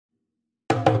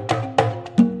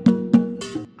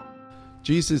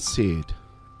Jesus said,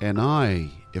 "And I,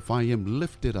 if I am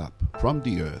lifted up from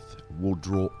the earth, will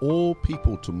draw all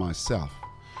people to myself."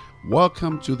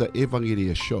 Welcome to the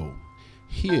Evangelia Show.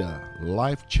 Hear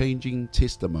life-changing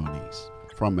testimonies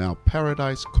from our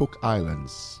Paradise Cook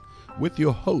Islands with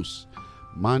your host,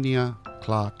 Mania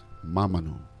Clark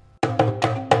Mamanu.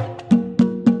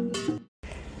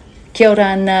 Kia ora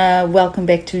and welcome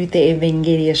back to the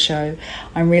Evangelia Show.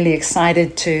 I'm really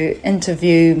excited to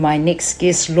interview my next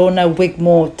guest, Lorna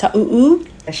Wigmore Ta'u'u.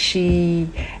 She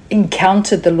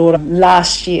encountered the Lord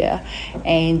last year,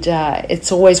 and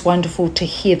it's always wonderful to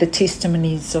hear the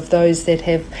testimonies of those that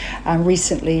have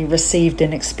recently received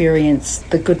and experienced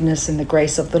the goodness and the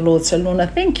grace of the Lord. So Lorna,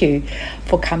 thank you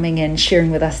for coming and sharing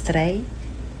with us today.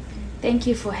 Thank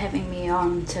you for having me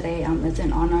on today. It's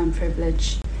an honor and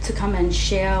privilege to come and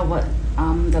share what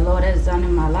the Lord has done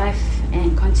in my life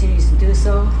and continues to do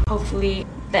so. Hopefully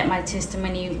that my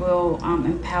testimony will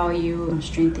empower you,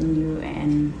 strengthen you,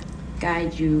 and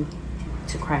guide you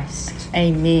to Christ.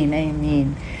 Amen,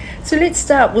 amen. So let's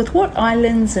start with, what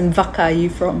islands and waka are you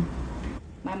from?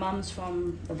 My mum's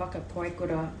from the Waka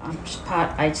Poikura. She's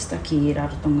part Aitutaki,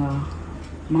 Rarotonga,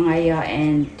 Mangaia,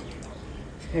 and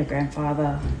her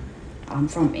grandfather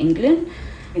from England.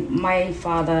 My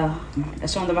father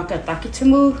is from the Waka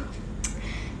Takitumu,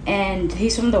 and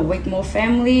he's from the Wigmore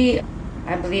family.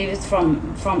 I believe it's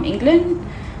from England.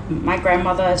 My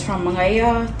grandmother is from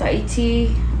Mangaia,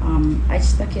 Tahiti,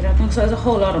 Aitutaki, Rarotonga. So there's a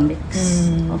whole lot of mix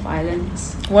of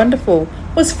islands. Wonderful.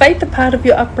 Was faith a part of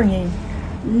your upbringing?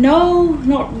 No,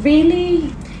 not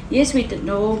really. Yes, we did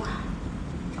know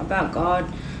about God.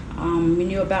 We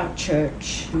knew about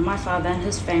church. My father and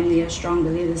his family are strong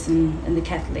believers in the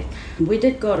Catholic. We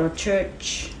did go to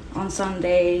church on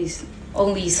Sundays,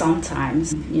 only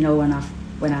sometimes,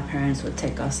 when our parents would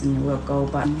take us and we'll go.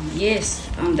 But yes,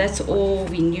 that's all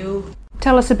we knew.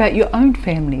 Tell us about your own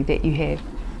family that you have.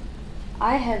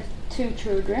 I have 2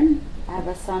 children. I have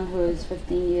a son who is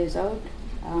 15 years old,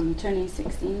 turning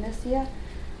 16 this year.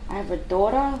 I have a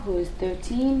daughter who is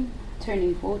 13,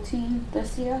 turning 14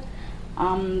 this year.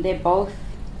 They're both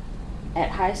at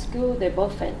high school. They're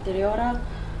both at Te Reora.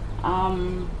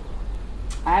 I'm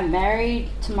married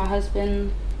to my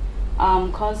husband,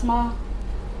 Cosma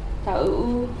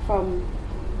Ta'u'u, from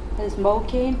his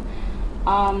Moken.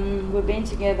 We've been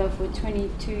together for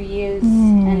 22 years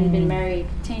and been married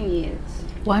 10 years.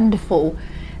 Wonderful.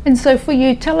 And so for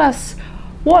you, tell us,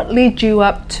 what led you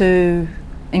up to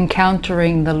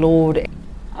encountering the Lord?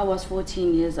 I was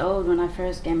 14 years old when I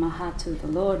first gave my heart to the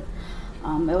Lord.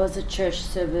 It was a church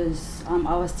service.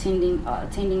 I was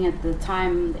attending at the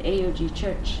time the AOG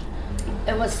church.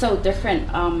 It was so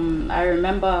different. I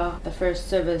remember the first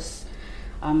service,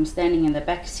 standing in the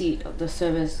back seat of the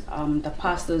service. The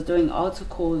pastor was doing altar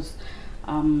calls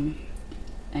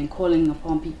and calling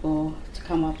upon people to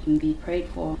come up and be prayed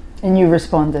for. And you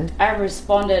responded? I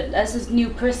responded. As this new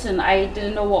person, I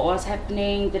didn't know what was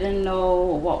happening, didn't know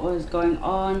what was going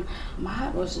on. My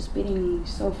heart was just beating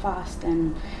so fast,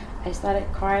 and I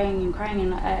started crying,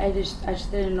 and I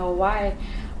just didn't know why.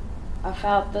 I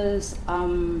felt this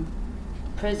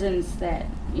presence that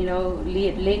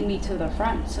led me to the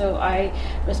front. So I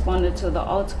responded to the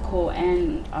altar call,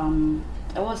 and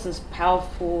it was this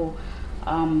powerful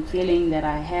feeling that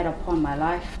I had upon my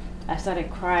life. I started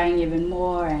crying even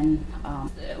more, and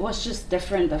it was just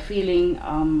different, the feeling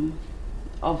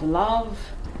of love.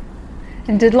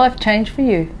 And did life change for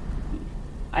you?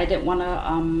 I didn't want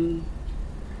to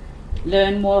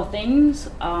learn more things,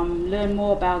 learn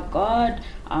more about God.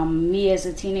 Me as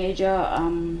a teenager,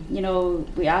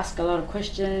 we ask a lot of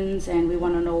questions and we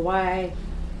want to know why.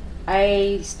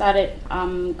 I started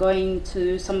going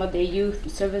to some of their youth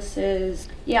services.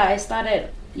 Yeah, I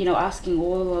started, asking a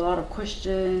lot of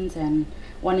questions and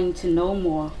wanting to know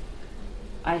more.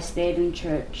 I stayed in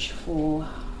church for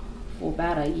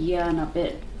about a year and a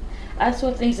bit. I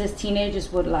saw things as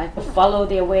teenagers would follow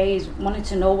their ways, wanted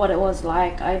to know what it was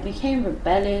like. I became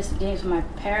rebellious against my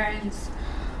parents.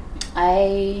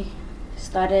 I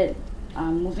started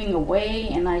moving away,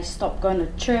 and I stopped going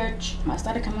to church. I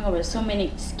started coming up with so many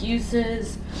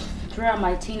excuses. Throughout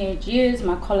my teenage years,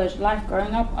 my college life,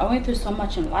 growing up, I went through so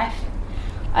much in life.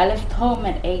 I left home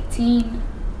at 18.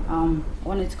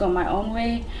 Wanted to go my own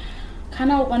way.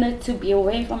 Kind of wanted to be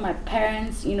away from my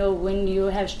parents, when you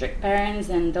have strict parents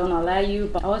and don't allow you.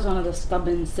 But I was one of the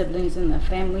stubborn siblings in the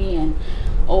family, and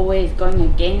always going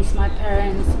against my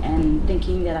parents and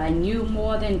thinking that I knew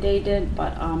more than they did.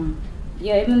 But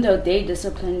even though they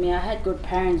disciplined me, I had good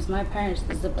parents. My parents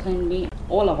disciplined me.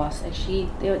 All of us, actually.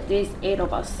 There's 8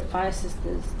 of us, 5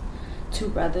 sisters, 2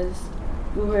 brothers.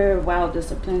 we were well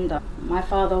disciplined. My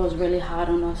father was really hard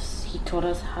on us. He taught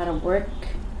us how to work,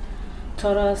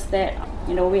 taught us that,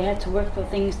 we had to work for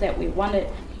things that we wanted.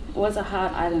 It was a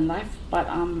hard island life, but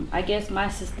I guess my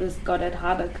sisters got it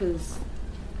harder because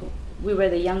we were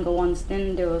the younger ones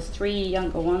then. There was 3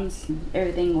 younger ones.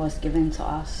 Everything was given to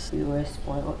us. We were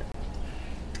spoiled.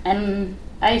 And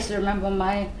I used to remember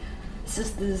my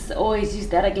sisters always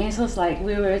used that against us, like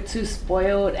we were too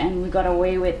spoiled and we got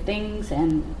away with things,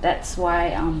 and that's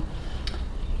why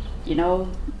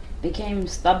became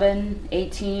stubborn.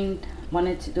 18,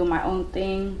 wanted to do my own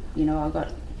thing. I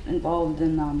got involved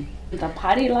in the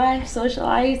party life,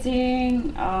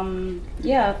 socializing,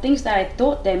 things that I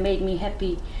thought that made me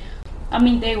happy. I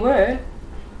mean, they were,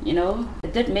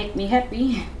 it did make me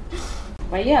happy.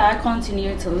 But I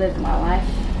continued to live my life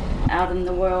out in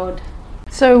the world.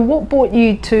 So what brought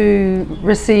you to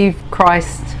receive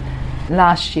Christ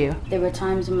last year? There were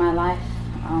times in my life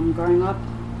growing up,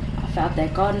 I felt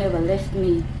that God never left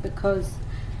me, because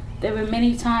there were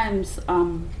many times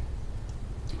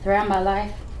throughout my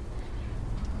life,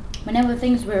 whenever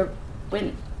things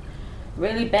went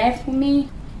really bad for me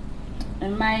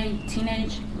in my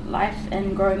teenage life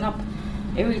and growing up,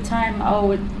 every time I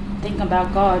would think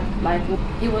about God, like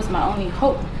He was my only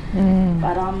hope.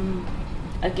 But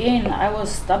again, I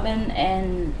was stubborn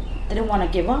and didn't want to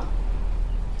give up.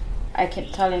 I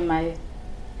kept telling my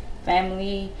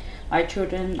family, my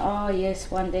children, oh yes,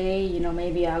 one day,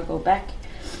 maybe I'll go back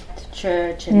to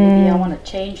church and maybe I want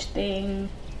to change things.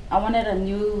 I wanted a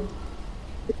new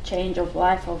change of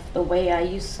life, of the way I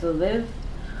used to live.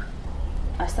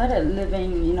 I started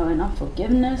living, in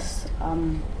unforgiveness.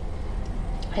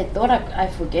 I thought I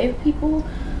forgave people.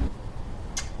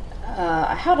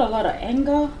 I had a lot of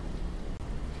anger.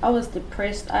 I was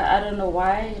depressed. I don't know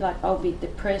why. Like, I'll be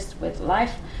depressed with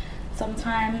life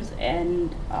sometimes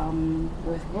and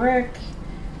with work.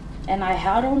 And I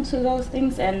held on to those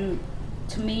things, and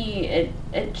to me,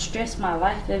 it stressed my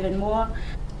life even more.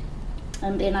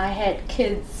 And then I had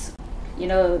kids,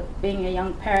 being a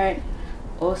young parent,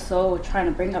 also trying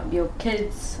to bring up your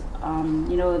kids,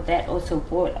 that also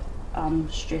brought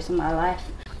stress in my life.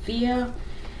 Fear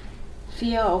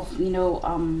of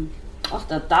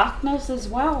the darkness as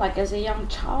well. Like, as a young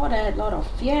child, I had a lot of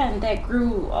fear, and that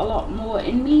grew a lot more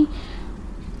in me.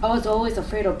 I was always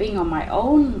afraid of being on my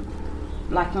own.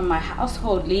 Like, when my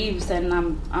household leaves and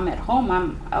I'm at home,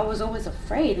 I was always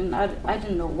afraid, and I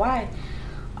didn't know why.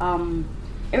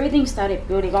 Everything started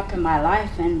building up in my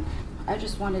life, and I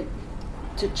just wanted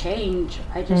to change.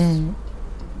 I just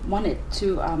wanted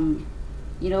to,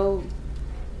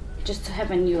 just to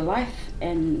have a new life.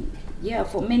 And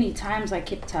for many times I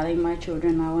kept telling my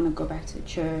children I want to go back to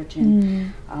church,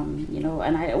 and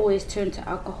and I always turned to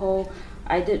alcohol.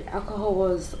 Alcohol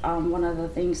was one of the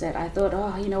things that I thought,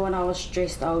 when I was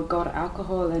stressed, I would go to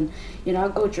alcohol, and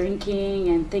I'd go drinking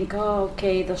and think,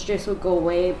 okay, the stress will go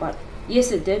away. But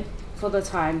yes, it did for the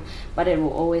time, but it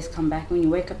will always come back. When you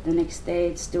wake up the next day,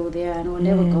 it's still there, and it will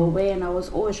never go away. And I was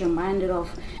always reminded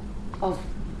of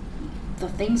the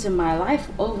things in my life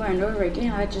over and over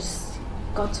again. I just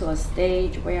got to a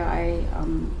stage where I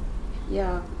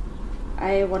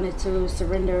wanted to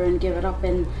surrender and give it up.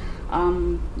 And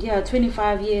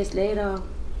 25 years later,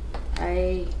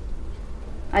 I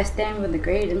stand with a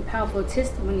great and powerful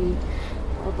testimony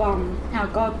of how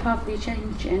God powerfully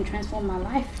changed and transformed my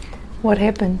life. What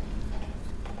happened?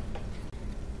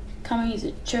 Coming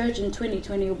to church in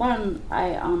 2021,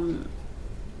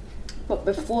 but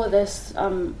before this,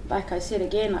 like I said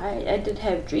again, I did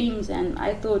have dreams, and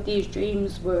I thought these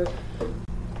dreams were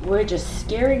just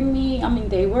scaring me. I mean,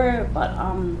 they were, but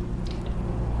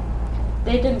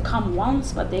they didn't come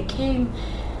once, but they came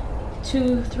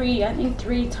 2,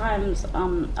 3 times.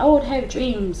 I would have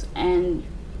dreams, and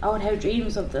I would have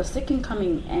dreams of the second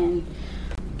coming and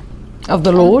of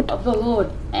the Lord.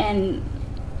 And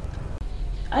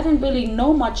I didn't really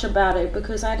know much about it,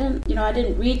 because I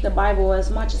didn't read the Bible as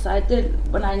much as I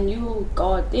did when I knew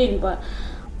God then. But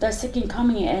the second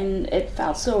coming, and it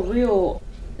felt so real.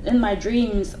 In my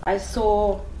dreams, I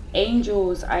saw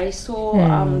angels. I saw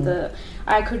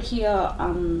I could hear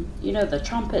the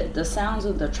trumpet, the sounds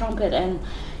of the trumpet,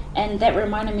 and that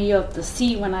reminded me of the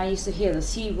sea, when I used to hear the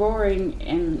sea roaring.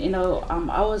 And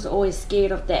I was always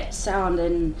scared of that sound,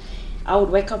 and I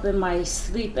would wake up in my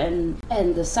sleep, and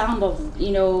the sound of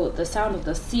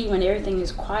the sea, when everything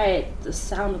is quiet, the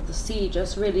sound of the sea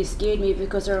just really scared me,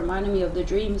 because it reminded me of the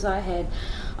dreams I had,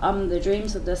 the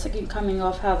dreams of the second coming,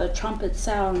 of how the trumpet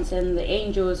sounds and the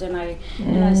angels, and I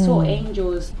saw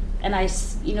angels, and I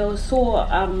saw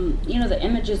the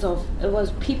images of, it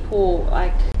was people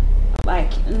like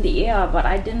like in the air, but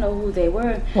I didn't know who they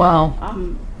were. Wow.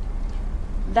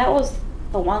 That was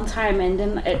the one time, and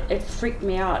then it freaked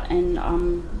me out, and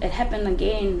it happened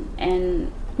again.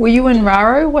 And were you in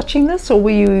Raro watching this, or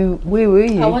where were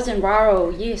you? I was in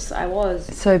Raro, yes, I was.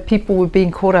 So people were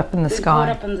being caught up in the sky.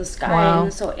 Caught up in the sky, wow.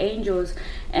 And saw angels,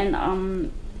 and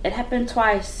it happened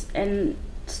twice, and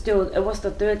still it was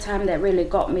the third time that really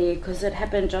got me, because it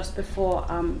happened just before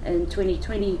in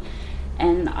 2020,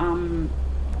 and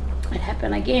it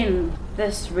happened again.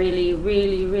 This really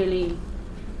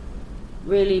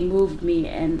moved me,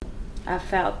 and I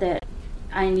felt that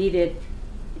I needed,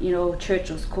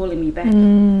 church was calling me back,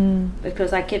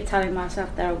 because I kept telling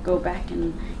myself that I would go back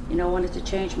and wanted to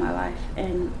change my life.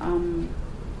 And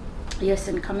yes,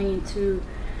 and coming into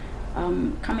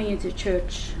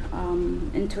church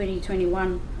in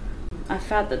 2021, I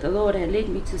felt that the Lord had led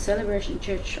me to Celebration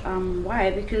Church. Why?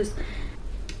 Because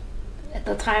at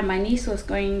the time my niece was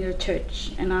going to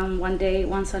church, and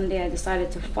one Sunday I decided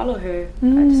to follow her.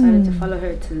 I decided to follow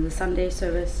her to the Sunday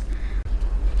service.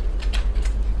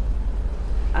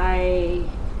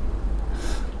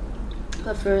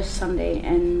 The first Sunday,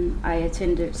 and I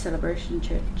attended Celebration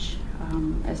Church.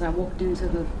 As I walked into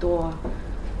the door,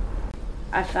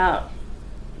 I felt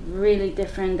really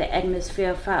different. The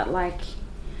atmosphere felt like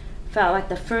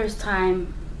the first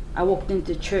time I walked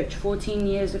into church 14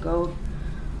 years ago.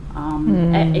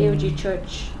 At AOG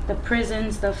Church, the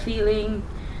presence, the feeling,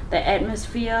 the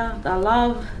atmosphere, the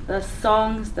love, the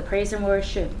songs, the praise and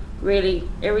worship, really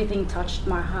everything touched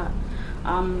my heart.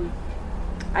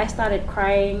 I started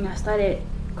crying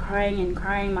and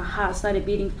crying. My heart started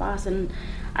beating fast, and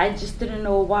I just didn't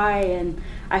know why, and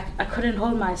I couldn't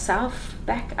hold myself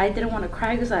back. I didn't want to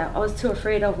cry because I was too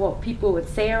afraid of what people would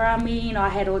say around me. I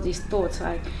had all these thoughts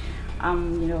like, I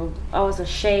was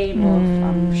ashamed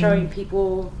of showing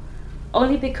people,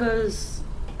 only because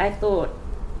I thought,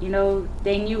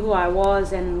 they knew who I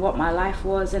was and what my life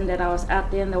was, and that I was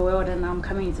out there in the world, and I'm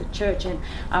coming to church and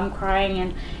I'm crying,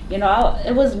 and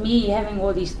it was me having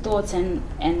all these thoughts, and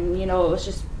it was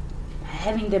just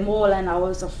having them all, and I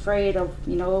was afraid of,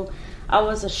 I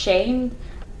was ashamed.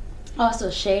 I was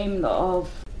ashamed of,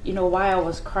 why I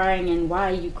was crying, and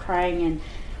why are you crying, and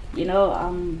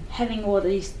having all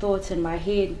these thoughts in my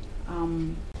head.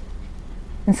 And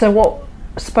so what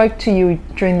spoke to you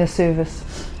during the service?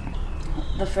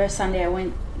 The first Sunday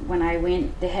when I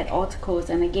went, they had altar calls,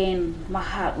 and again my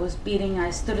heart was beating. I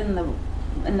stood in the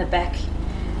back,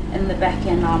 and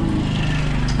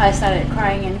I started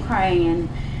crying, and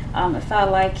it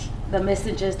felt like the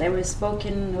messages that were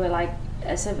spoken were like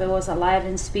as if it was alive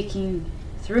and speaking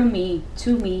through me,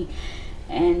 to me,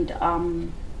 and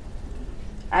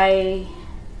I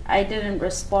didn't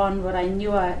respond, but I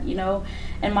knew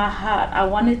in my heart I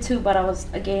wanted to, but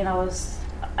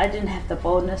I didn't have the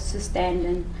boldness to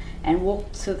stand and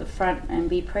walk to the front and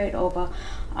be prayed over.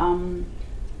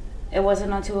 It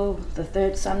wasn't until the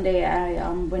third Sunday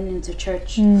I went into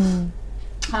church.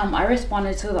 I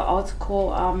responded to the altar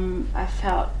call. I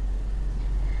felt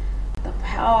the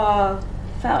power,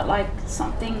 felt like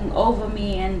something over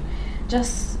me, and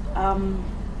just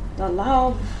the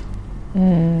love.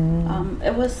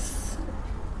 It was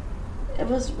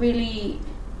really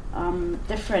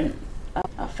different.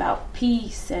 I felt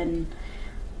peace, and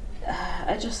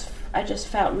I just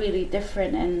felt really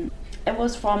different, and it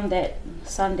was from that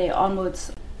Sunday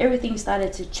onwards everything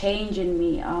started to change in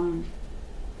me,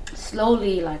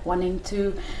 slowly, like wanting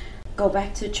to go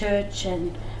back to church,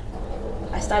 and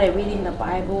I started reading the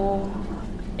Bible.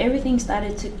 Everything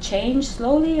started to change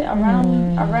slowly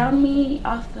around me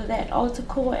after that altar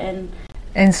call. And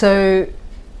so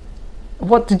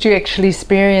what did you actually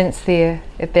experience there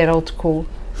at that altar call?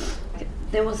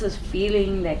 There was this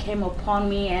feeling that came upon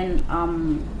me, and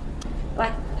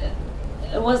like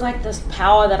it was like this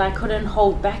power that I couldn't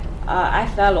hold back. I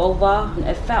fell over.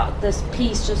 I felt this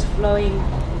peace just flowing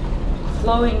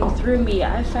through me.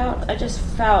 I just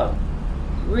felt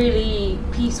really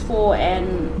peaceful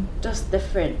and just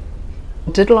different.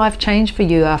 Did life change for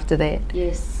you after that?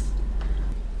 Yes.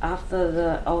 After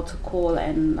the altar call,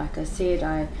 and like I said,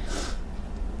 I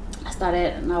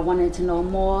started and I wanted to know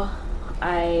more.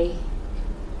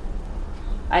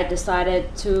 I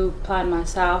decided to apply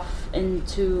myself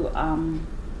into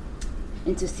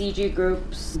CG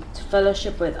groups, to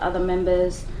fellowship with other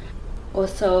members.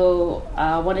 Also,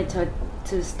 I wanted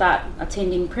to start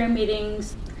attending prayer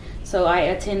meetings. So I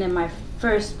attended my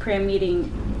first prayer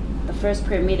meeting. The first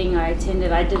prayer meeting I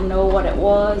attended, I didn't know what it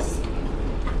was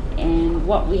and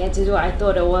what we had to do. I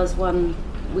thought it was when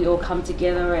we all come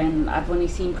together, and I've only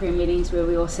seen prayer meetings where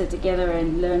we all sit together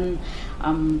and learn,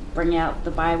 bring out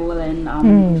the Bible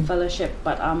and fellowship.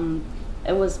 But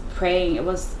it was praying, it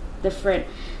was different.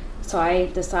 So I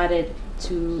decided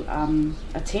to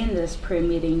attend this prayer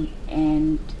meeting,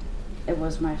 and it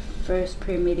was my first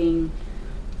prayer meeting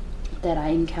that I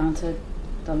encountered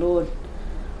the Lord,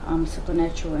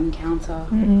 supernatural encounter,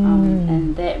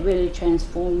 and that really changed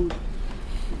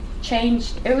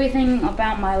everything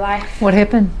about my life. What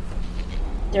happened?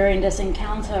 During this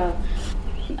encounter,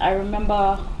 I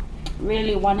remember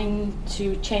really wanting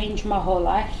to change my whole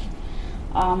life,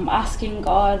 asking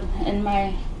God in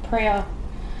my prayer,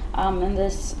 in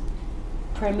this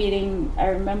prayer meeting. I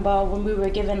remember when we were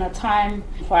given a time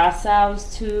for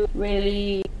ourselves to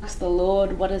really ask the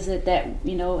Lord, what is it that,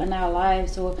 in our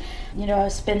lives, or,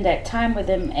 spend that time with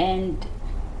Him. And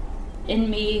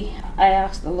in me, I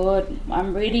asked the Lord,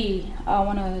 I'm ready, I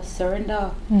want to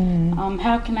surrender.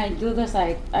 How can I do this?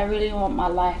 I really want my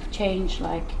life changed,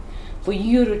 like for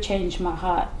you to change my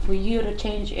heart, for you to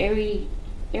change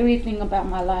everything about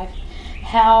my life.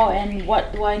 How and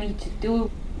what do I need to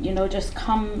do? Just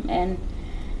come and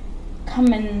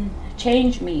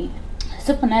change me.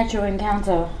 Supernatural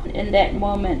encounter. In that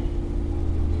moment,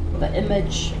 the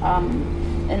image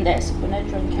in that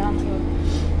supernatural encounter,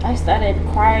 I started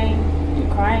crying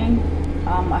and crying.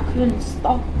 I couldn't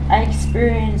stop. I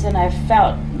experienced and I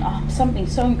felt something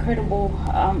so incredible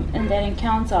in that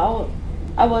encounter.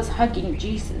 I was hugging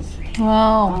Jesus.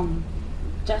 Wow.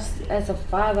 Just as a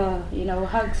father,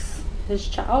 hugs his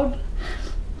child.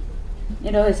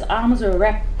 His arms were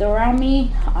wrapped around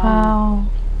me. Wow.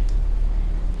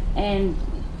 And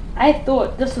I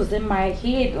thought this was in my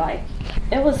head. Like,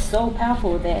 it was so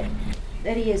powerful that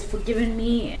He has forgiven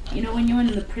me. When you're in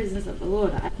the presence of the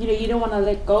Lord, you don't want to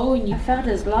let go, and you felt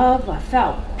His love. I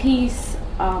felt peace.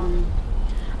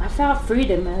 I felt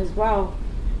freedom as well.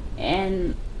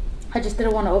 And I just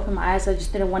didn't want to open my eyes. I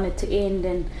just didn't want it to end.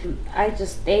 And I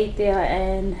just stayed there,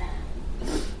 and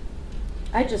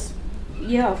I just,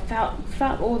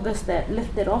 felt all this that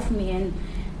lifted off me. And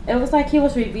it was like He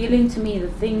was revealing to me the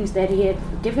things that He had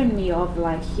forgiven me of.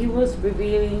 Like, He was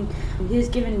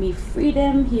given me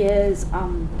freedom. He has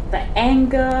the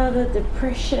anger, the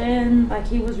depression. Like,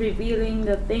 He was revealing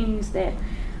the things that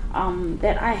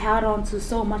I held on to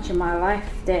so much in my life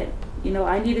that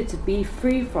I needed to be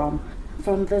free from.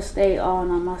 From this day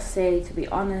on, I must say, to be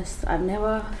honest, I've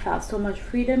never felt so much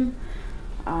freedom.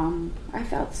 I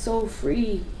felt so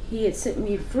free. He had set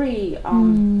me free.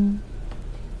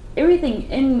 Everything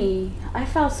in me, I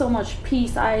felt so much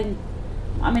peace. I'm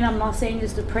not saying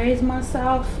this to praise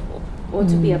myself or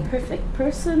to be a perfect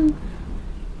person.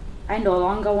 I no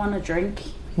longer want to drink.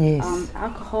 Yes.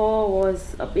 Alcohol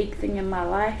was a big thing in my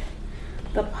life.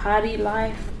 The party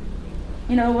life,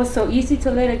 it was so easy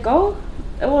to let it go.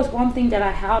 It was one thing that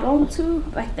I held on to,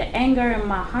 like the anger in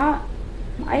my heart.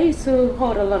 I used to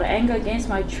hold a lot of anger against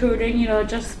my children,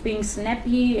 just being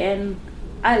snappy, and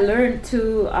I learned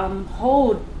to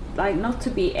hold, like, not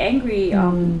to be angry.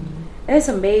 It's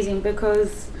amazing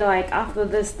because, like, after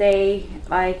this day,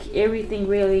 like, everything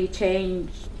really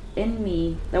changed in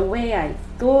me. The way I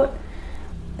thought,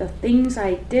 the things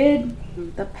I did,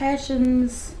 the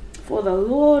passions for the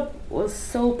Lord was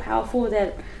so powerful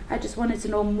that I just wanted to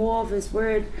know more of His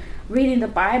Word. Reading the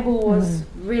Bible was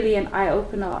really an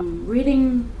eye-opener.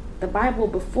 Reading the Bible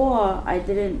before, I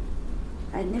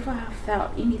never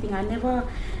felt anything.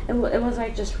 It was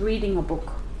like just reading a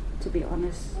book, to be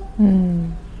honest.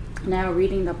 Now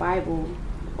reading the Bible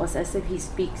was as if He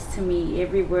speaks to me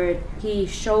every word. He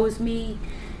shows me,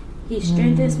 He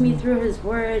strengthens me through His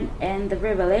Word, and the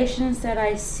revelations that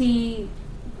I see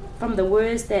from the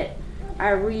words that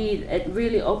I read, it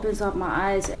really opens up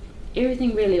my eyes.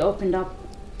 Everything really opened up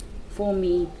for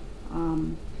me.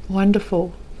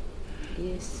 Wonderful.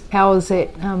 Yes. How has that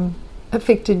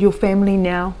affected your family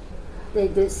now? They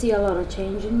did see a lot of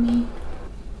change in me.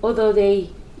 Although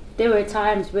there were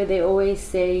times where they always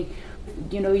say,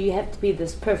 you have to be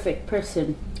this perfect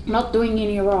person, not doing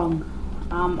any wrong.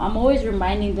 I'm always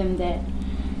reminding them that,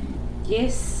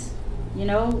 yes,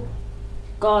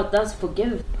 God does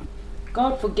forgive.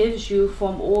 God forgives you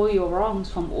from all your wrongs,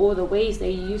 from all the ways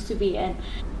that you used to be. And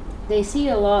they see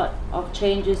a lot of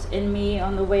changes in me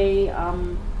on the way,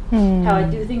 how I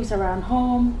do things around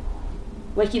home,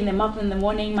 waking them up in the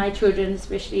morning, my children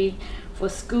especially, for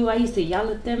school. I used to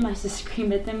yell at them, I used to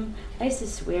scream at them, I used to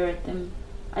swear at them.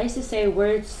 I used to say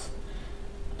words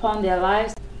upon their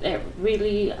lives that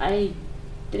really I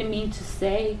didn't mean to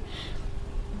say.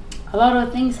 A lot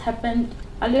of things happened.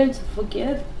 I learned to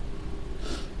forgive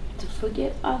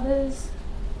others,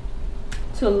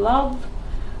 to love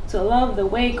the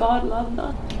way God loved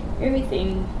us.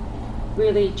 Everything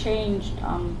really changed.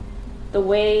 The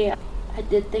way I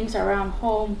did things around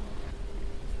home,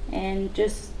 and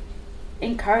just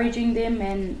encouraging them,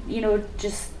 and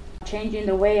just changing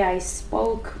the way I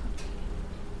spoke.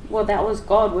 Well, that was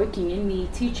God working in me,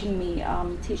 teaching me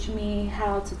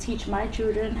how to teach my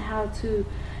children, how to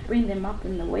bring them up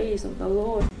in the ways of the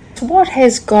Lord. So what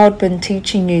has God been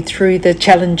teaching you through the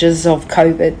challenges of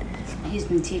COVID? He's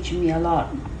been teaching me a lot.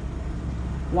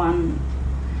 One,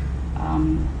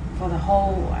 for the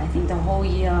whole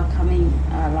year coming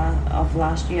of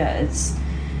last year,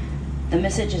 the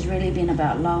message has really been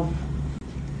about love.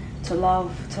 To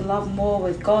love more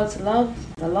with God's love,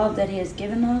 the love that He has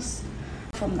given us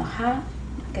from the heart,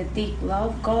 like a deep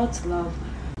love, God's love.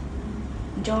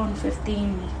 John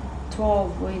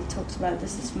 15:12, where He talks about,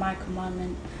 this is my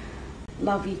commandment,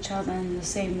 love each other in the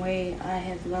same way I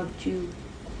have loved you.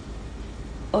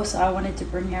 Also, I wanted to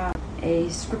bring out a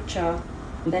scripture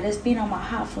that has been on my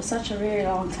heart for such a very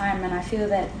long time, and I feel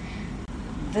that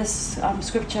this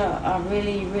scripture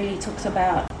really talks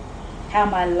about how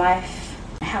our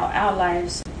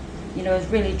lives, is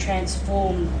really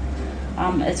transformed.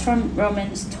 It's from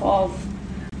Romans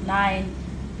 12:9.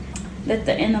 Let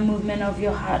the inner movement of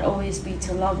your heart always be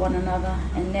to love one another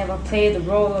and never play the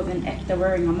role of an actor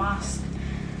wearing a mask.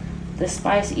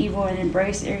 Despise evil and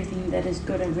embrace everything that is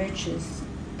good and righteous.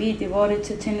 Be devoted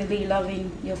to tenderly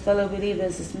loving your fellow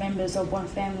believers as members of one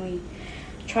family.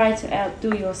 Try to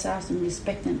outdo yourselves in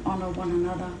respect and honor one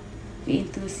another. Be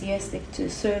enthusiastic to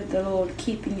serve the Lord,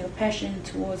 keeping your passion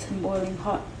towards Him boiling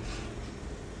hot.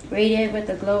 Radiate with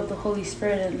the glow of the Holy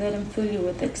Spirit and let Him fill you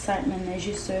with excitement as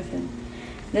you serve Him.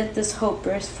 Let this hope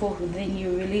burst forth within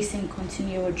you, releasing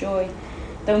continual joy.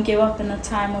 Don't give up in a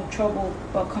time of trouble,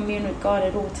 but commune with God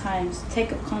at all times.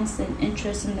 Take a constant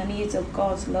interest in the needs of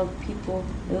God's loved people,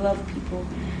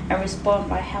 and respond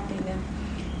by helping them.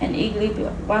 And eagerly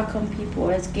welcome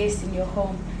people as guests in your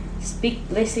home. Speak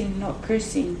blessing, not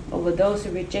cursing, over those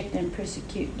who reject and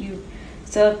persecute you.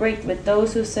 Celebrate with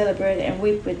those who celebrate and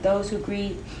weep with those who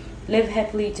grieve. Live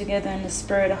happily together in the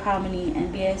spirit of harmony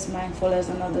and be as mindful as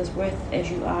another's worth as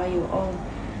you are your own.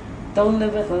 Don't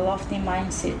live with a lofty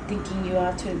mindset thinking you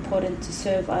are too important to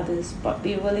serve others, but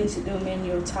be willing to do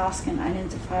menial tasks and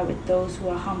identify with those who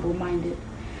are humble-minded.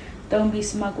 Don't be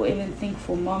smug or even think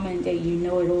for a moment that you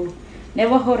know it all.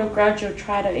 Never hold a grudge or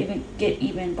try to even get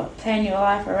even, but plan your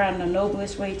life around the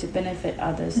noblest way to benefit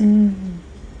others.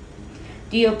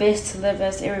 Do your best to live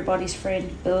as everybody's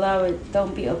friend. Beloved,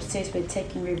 don't be obsessed with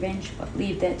taking revenge, but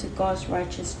leave that to God's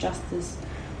righteous justice.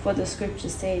 For the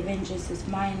scriptures say, vengeance is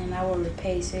mine and I will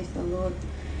repay, says the Lord.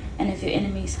 And if your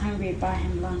enemy is hungry, buy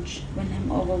him lunch. Win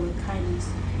him over with kindness.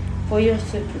 For your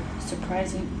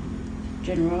surprising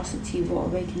generosity will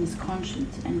awaken his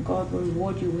conscience, and God will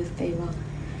reward you with favor.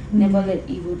 Never let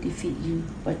evil defeat you,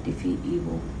 but defeat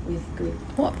evil with good.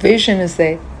 What version is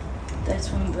that? That's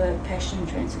from the Passion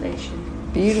Translation.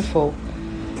 Beautiful.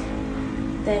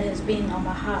 That has been on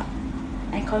my heart,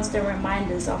 and constant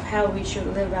reminders of how we should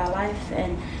live our life.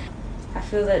 And I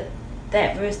feel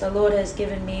that verse the Lord has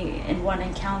given me in one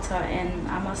encounter, and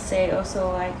I must say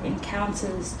also, like,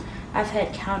 encounters, I've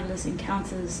had countless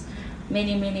encounters,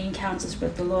 many encounters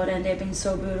with the Lord, and they've been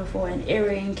so beautiful. And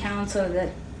every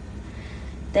encounter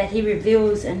that He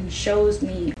reveals and shows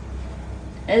me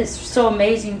is so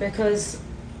amazing, because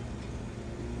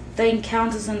the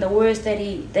encounters and the words that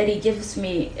he gives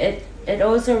me, it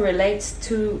also relates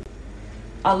to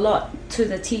a lot to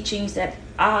the teachings that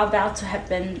are about to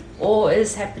happen or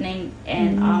is happening.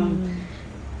 And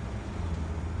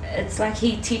it's like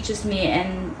He teaches me,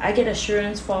 and I get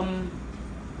assurance from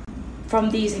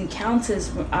these encounters.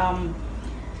 There are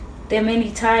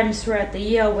many times throughout the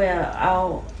year where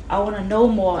I want to know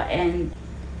more, and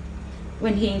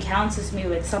when He encounters me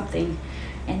with something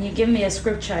and you give me a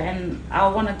scripture and I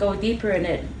want to go deeper in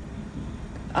it,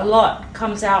 a lot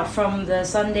comes out from the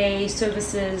Sunday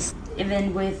services,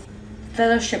 even with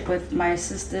fellowship with my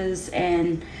sisters,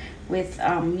 and with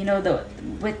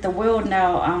with the world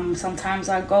now. Sometimes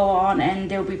I go on and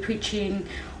they'll be preaching,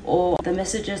 or the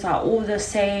messages are all the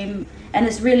same, and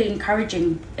it's really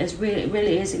encouraging. It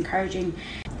really is encouraging.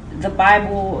 The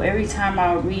Bible, every time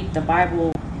I read the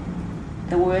Bible,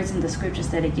 the words and the scriptures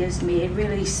that it gives me, it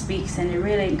really speaks and it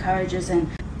really encourages, and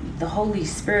the Holy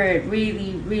Spirit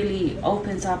really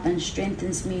opens up and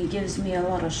strengthens me, gives me a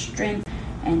lot of strength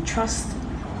and trust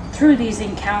through these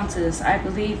encounters. I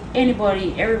believe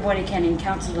everybody can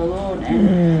encounter the Lord,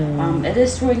 and it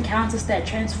is through encounters that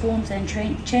transforms and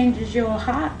changes your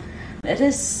heart. It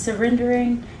is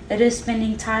surrendering, it is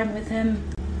spending time with Him,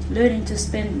 learning to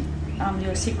spend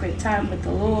your secret time with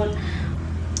the Lord.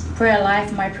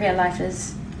 My prayer life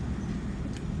is,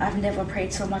 I've never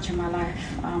prayed so much in my life.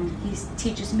 He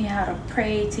teaches me how to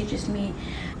pray, teaches me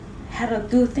how to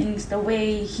do things the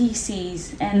way He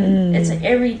sees. And it's an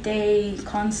everyday,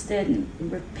 constant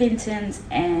repentance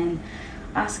and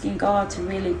asking God to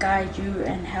really guide you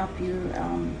and help you,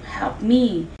 help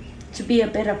me to be a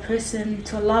better person,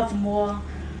 to love more.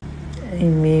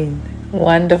 Amen.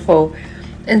 Wonderful.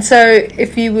 And so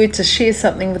if you were to share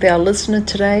something with our listener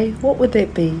today, what would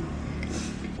that be?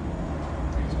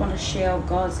 I just want to share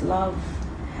God's love,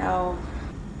 how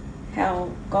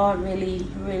God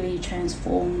really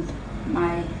transformed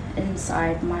my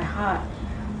inside, my heart.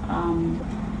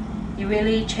 He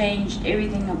really changed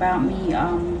everything about me.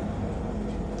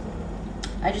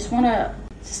 I just want to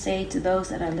say to those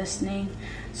that are listening,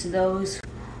 to those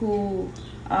who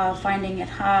are finding it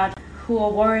hard, who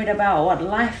are worried about what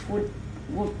life would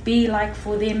be like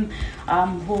for them,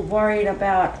 who are worried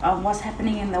about what's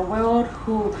happening in the world,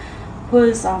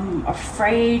 who's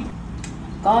afraid.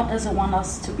 God doesn't want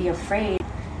us to be afraid.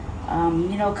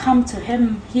 Come to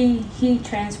Him. He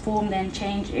transformed and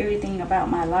changed everything about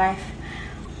my life.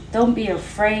 Don't be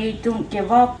afraid. Don't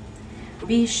give up.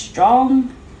 Be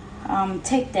strong.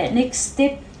 Take that next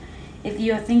step. If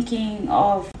you're thinking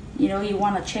of, you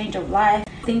want a change of life,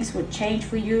 things would change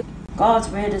for you. God's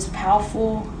word is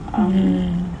powerful.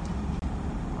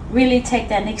 Really take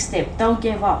that next step. Don't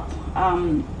give up.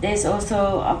 There's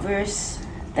also a verse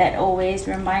that always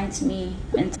reminds me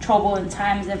in trouble in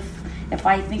times, if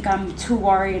I think I'm too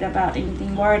worried about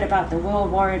anything, worried about the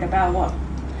world, worried about what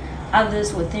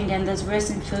others would think. And there's verse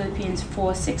in Philippians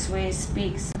 4:6 where it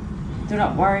speaks, do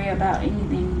not worry about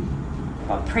anything,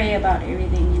 but pray about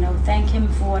everything. Thank Him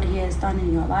for what He has done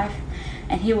in your life,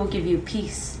 and He will give you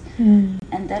peace.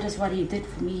 And that is what He did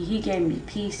for me. He gave me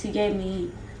peace. He gave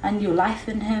me a new life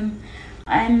in Him.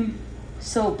 I'm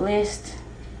so blessed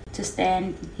to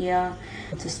stand here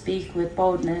to speak with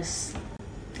boldness.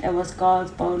 It was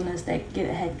God's boldness that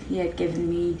He had given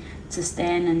me to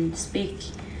stand and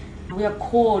speak. We are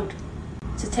called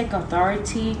to take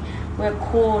authority. We are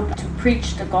called to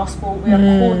preach the gospel. We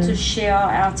are called to share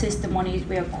our testimonies.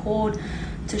 We are called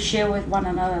to share with one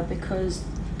another, because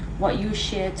what you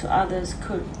share to others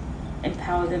could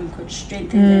empower them, could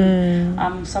strengthen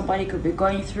them. Somebody could be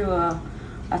going through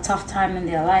a tough time in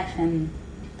their life, and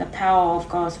the power of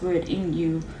God's word in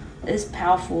you is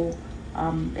powerful.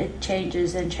 It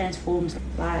changes and transforms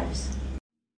lives.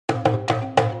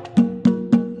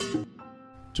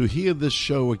 To hear this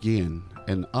show again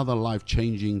and other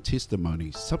life-changing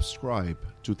testimonies, subscribe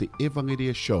to the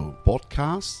Evangelia Show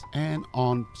podcast and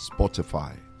on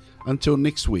Spotify. Until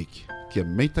next week, kia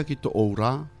meita ki te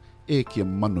ora e kia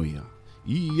manuia.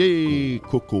 Iē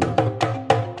koko.